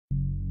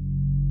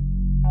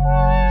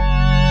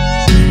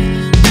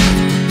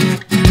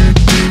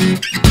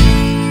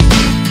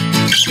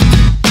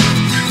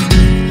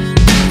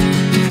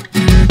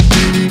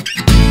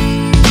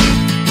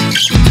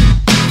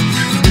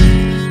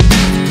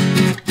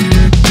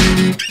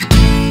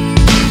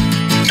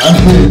I'm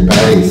here in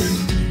Paris,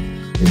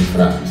 in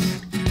France.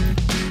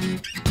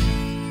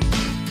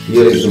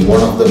 Here is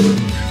one of the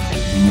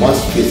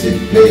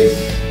must-visit place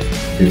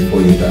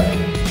before you die.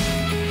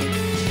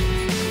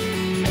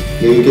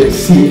 Here you can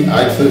see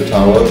Eiffel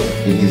Tower.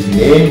 It is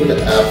named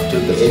after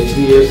the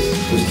engineers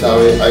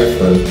Gustave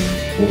Eiffel,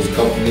 whose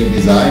company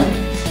designed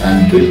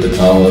and built the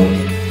tower.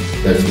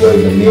 That's why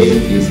the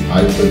name is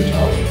Eiffel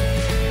Tower.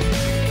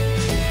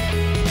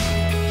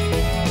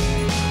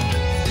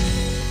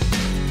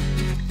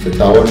 The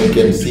tower you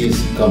can see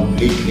is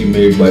completely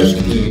made by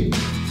steel.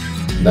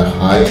 The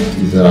height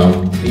is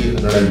around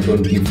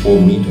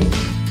 324 meters.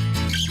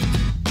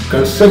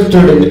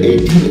 Constructed in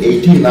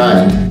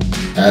 1889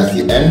 as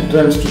the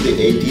entrance to the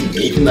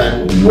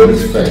 1889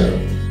 World's Fair.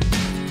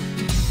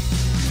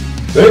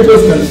 When it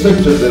was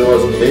constructed, there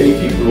was many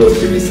people who were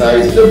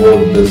criticized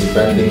about the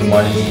spending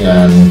money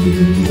and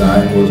the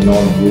design was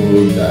not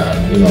good,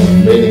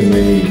 and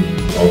many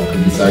are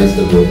criticized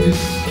about this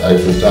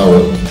Eiffel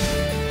Tower.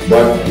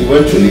 But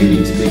eventually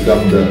it's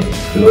become the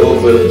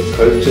global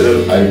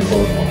cultural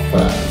icon of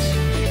France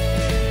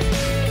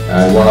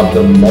and one of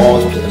the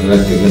most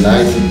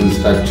recognizable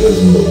structures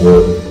in the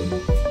world.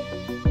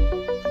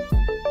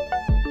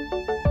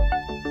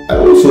 And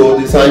also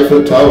this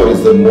Eiffel Tower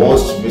is the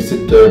most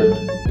visited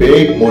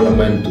paid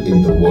monument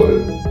in the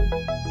world.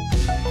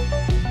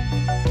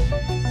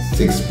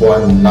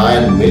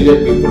 6.9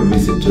 million people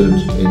visited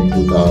in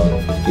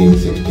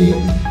 2015-16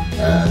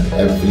 and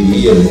every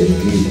year is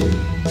increasing.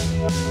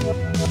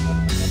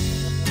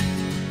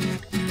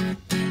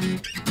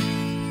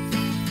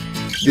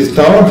 This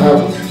tower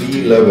has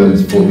 3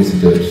 levels for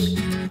visitors,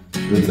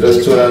 with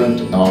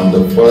restaurant on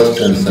the first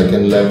and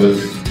second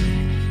levels,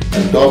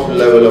 and top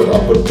level of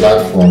upper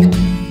platform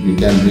you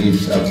can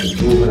reach up to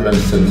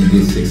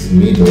 276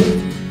 meters,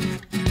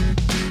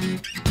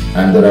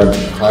 and there are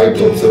height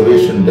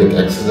observation deck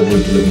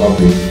accessible to the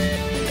public.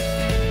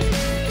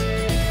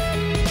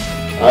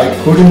 I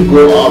couldn't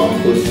go up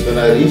because when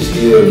I reached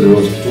here there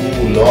was too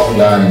long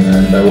line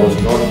and I was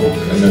not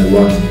booked an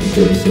advance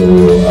ticket, so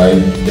I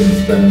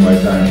didn't spend my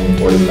time on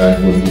 40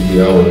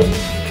 hours.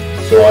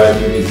 So I'll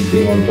be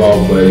visiting on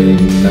top by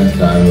next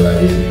time when I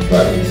visit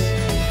Paris.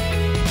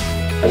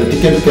 And the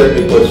ticket can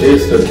be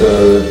purchased at a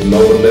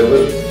lower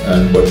level,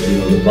 but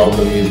the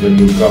problem is when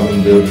you come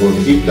in there for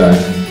peak time,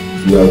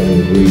 you have to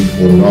wait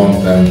for a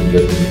long time to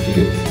get the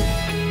ticket.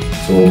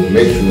 So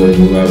make sure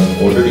you have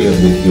already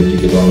booked your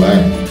ticket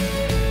online.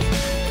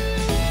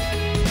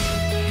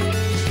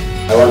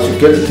 And once you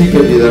get the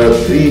ticket, there are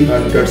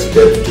 300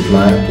 steps to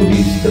climb to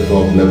reach the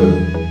top level.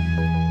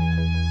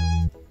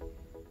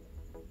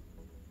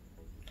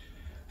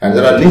 And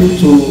there are lifts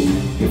too.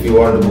 If you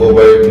want to go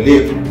by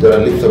lift, there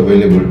are lifts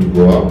available to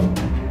go up.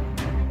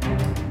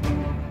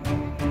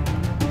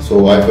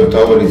 So Eiffel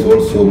Tower is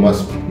also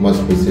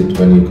must visit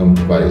when you come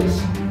to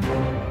Paris.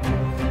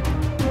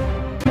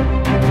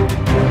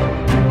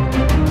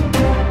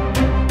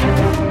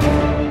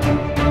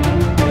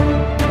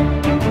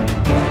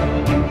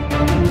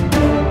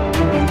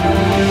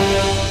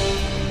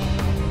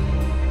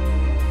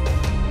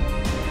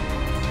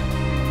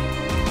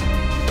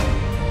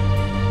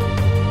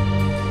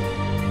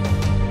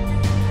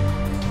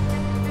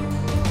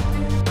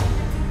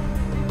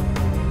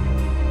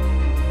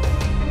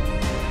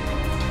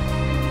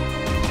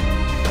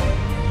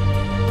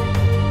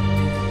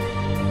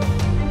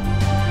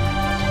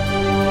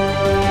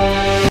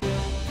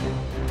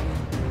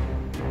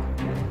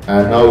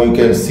 And now you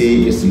can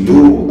see it's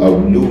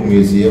Louvre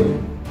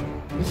Museum.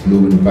 It's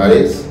Louvre in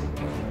Paris.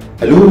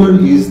 Louvre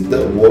is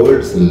the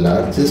world's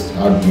largest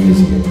art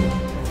museum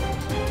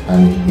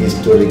and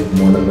historic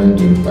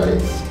monument in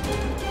Paris.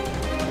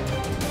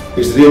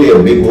 It's really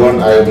a big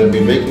one. I will be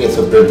making a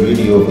separate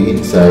video of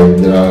inside.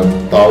 There are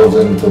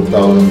thousands of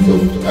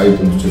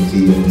items to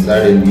see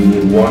inside, and you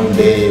need one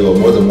day or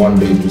more than one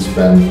day to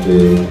spend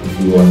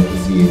if you want to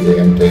see the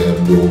entire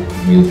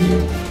Louvre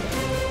Museum.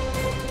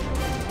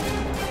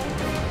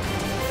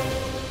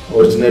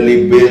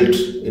 Originally built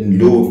in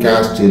Louvre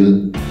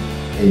Castle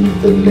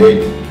in the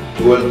late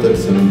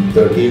 12th and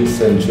 13th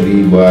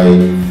century by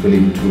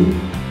Philip II.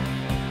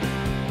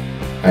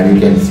 And you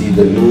can see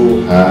the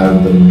Louvre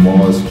have the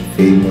most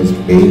famous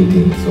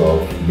paintings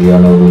of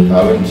Leonardo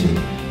da Vinci,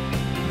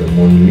 the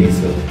Mona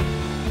Lisa.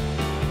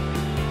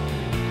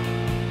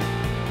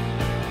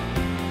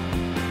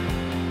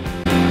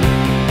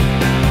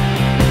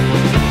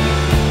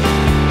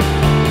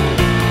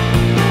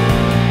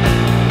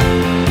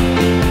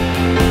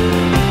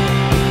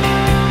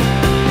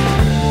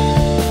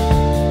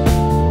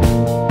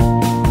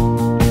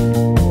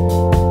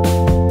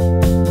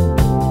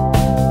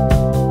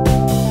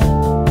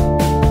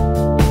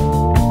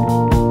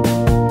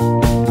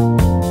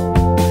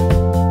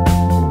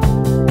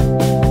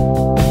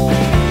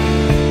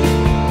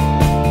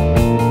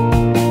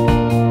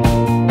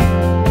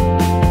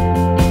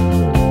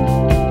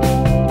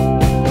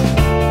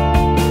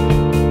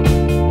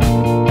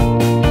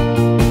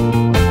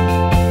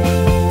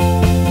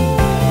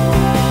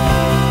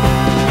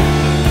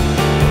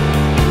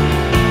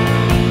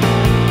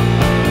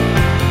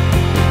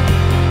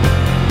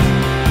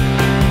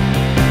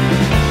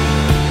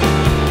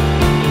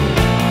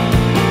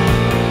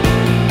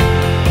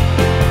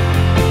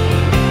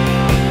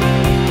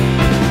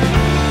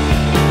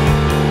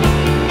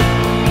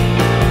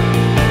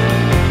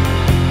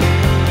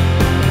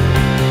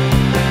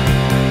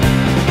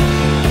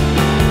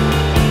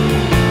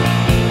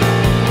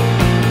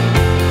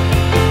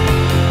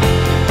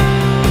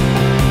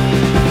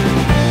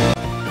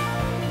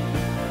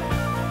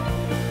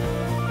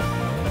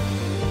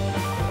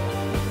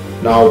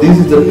 Now this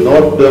is the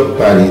Notre-Dame,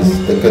 Paris.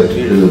 The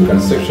cathedral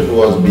construction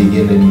was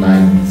begun in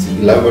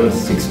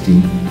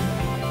 1160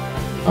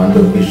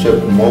 under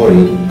Bishop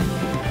Maury.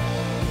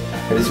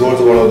 It is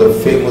also one of the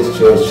famous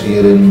church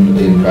here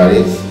in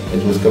Paris.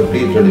 It was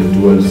completed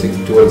in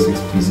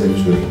 1260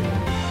 century.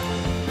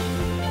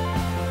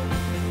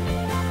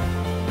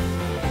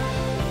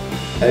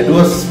 And it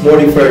was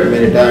modified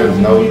many times.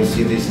 Now you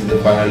see this is the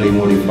finally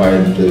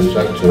modified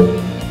structure.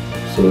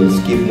 So let's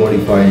keep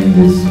modifying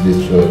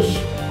this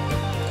church.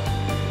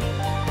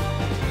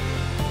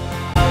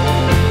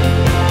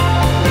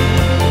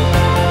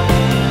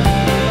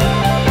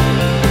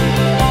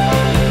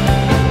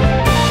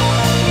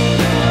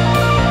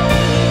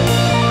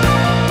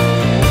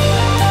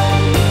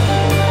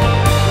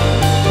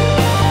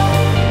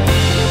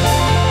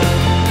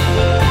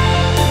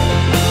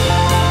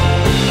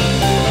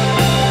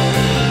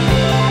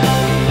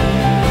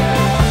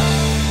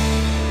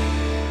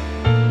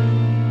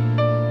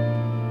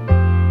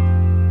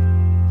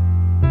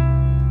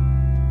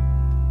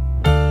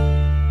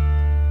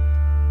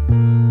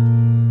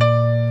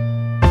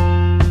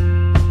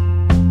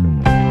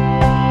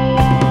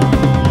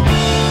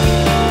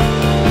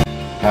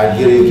 And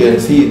here you can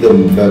see the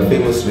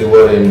famous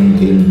river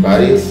in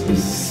Paris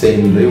is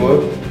Seine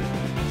River.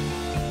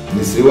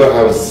 This river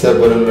has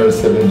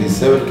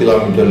 777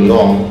 kilometers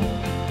long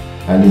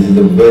and this is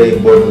a very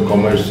important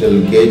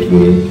commercial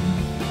gateway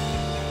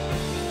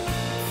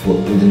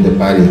within the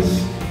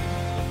Paris.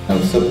 I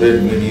have a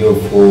separate video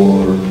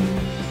for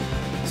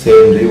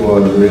Seine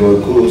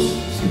River cruise.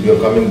 So if you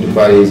are coming to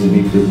Paris,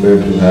 be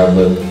prepared to have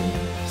a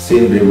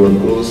Seine River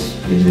cruise,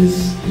 which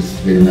is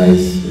very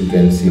nice. You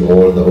can see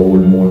all the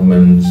old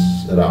monuments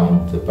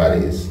around the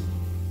Paris.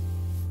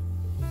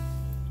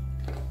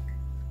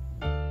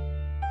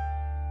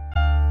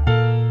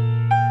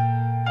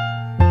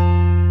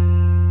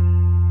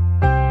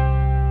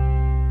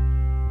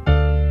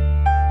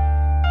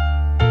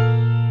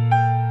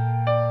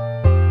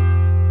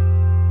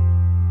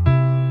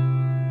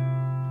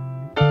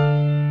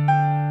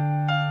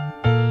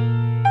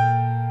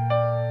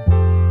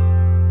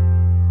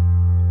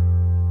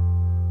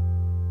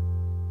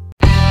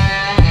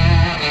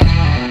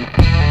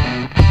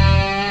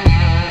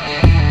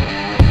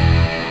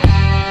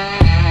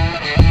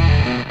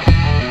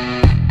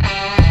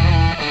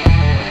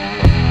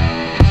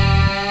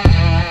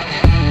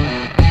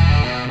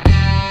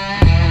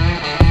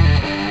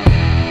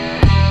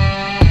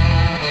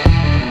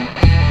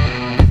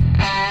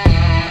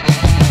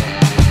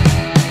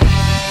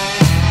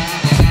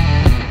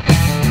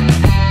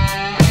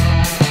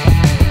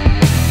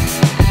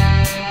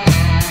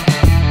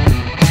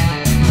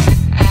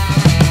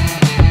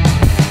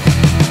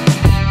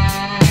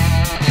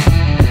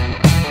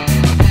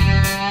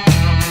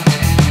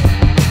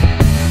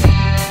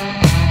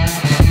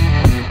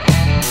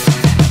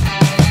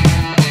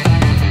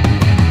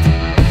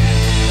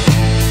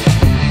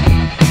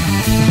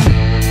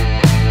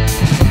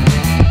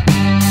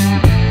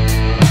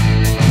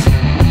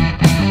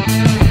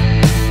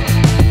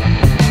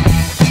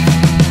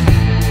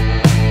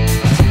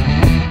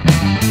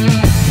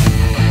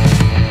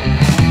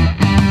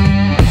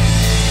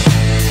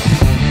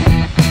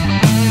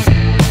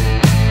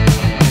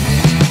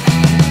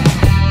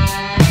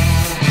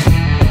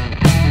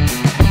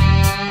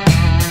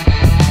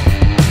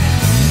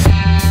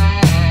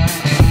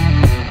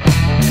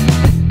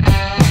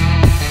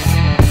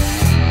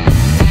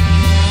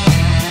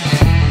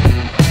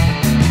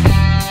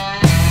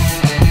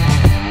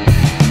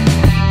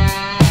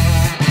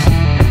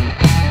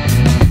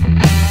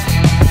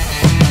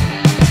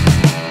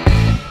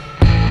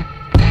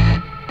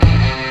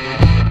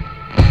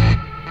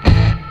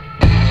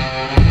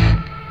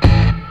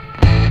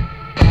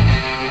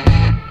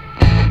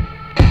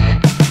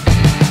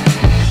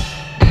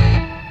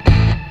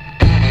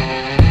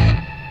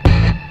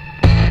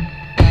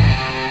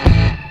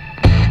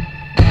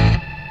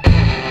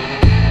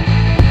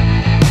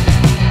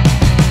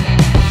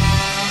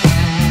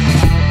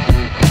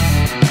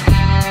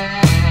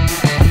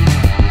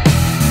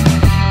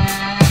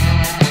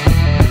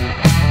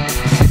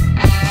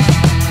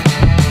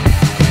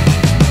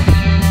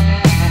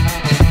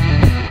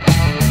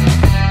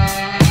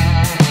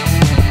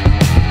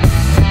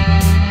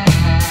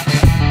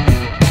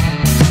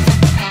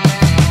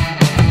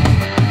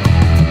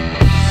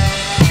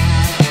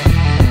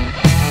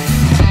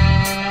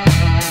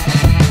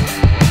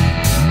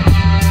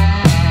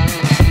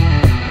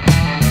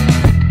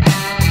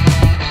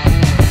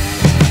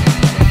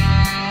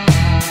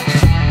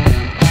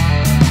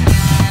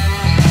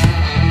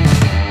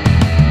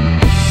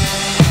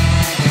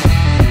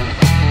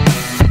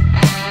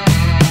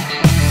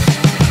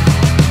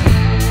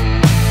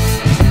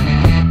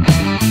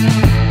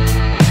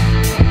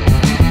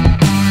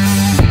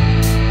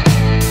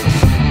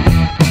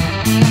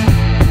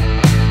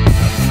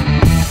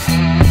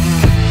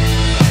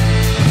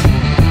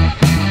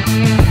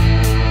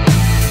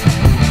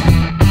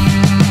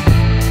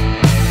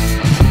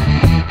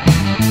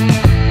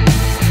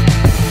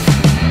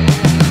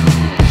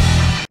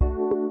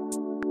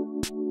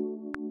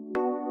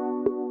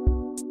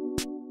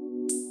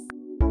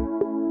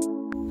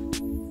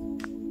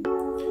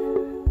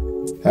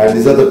 And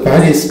these are the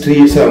Paris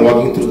streets. I'm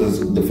walking through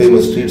the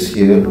famous streets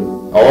here.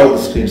 All the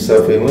streets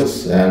are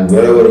famous, and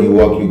wherever you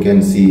walk you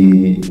can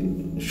see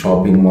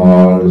shopping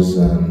malls,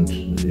 and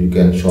you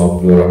can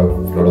shop a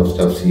lot of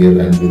stuff here.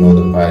 And you know,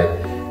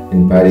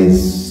 in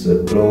Paris,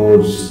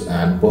 clothes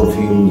and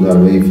perfumes are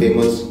very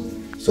famous.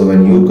 So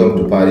when you come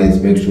to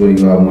Paris, make sure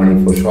you have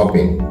money for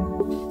shopping.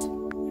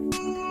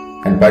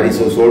 And Paris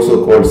was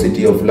also called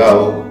City of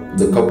Love.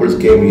 The couples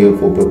came here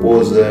for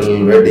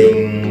proposal,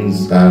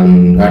 weddings,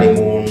 and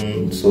honeymoon.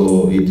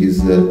 So it is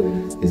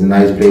a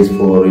nice place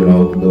for, you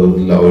know, the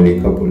lovely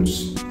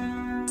couples.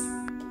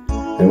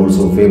 And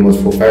also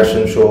famous for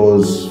fashion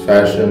shows,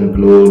 fashion,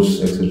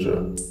 clothes,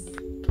 etc.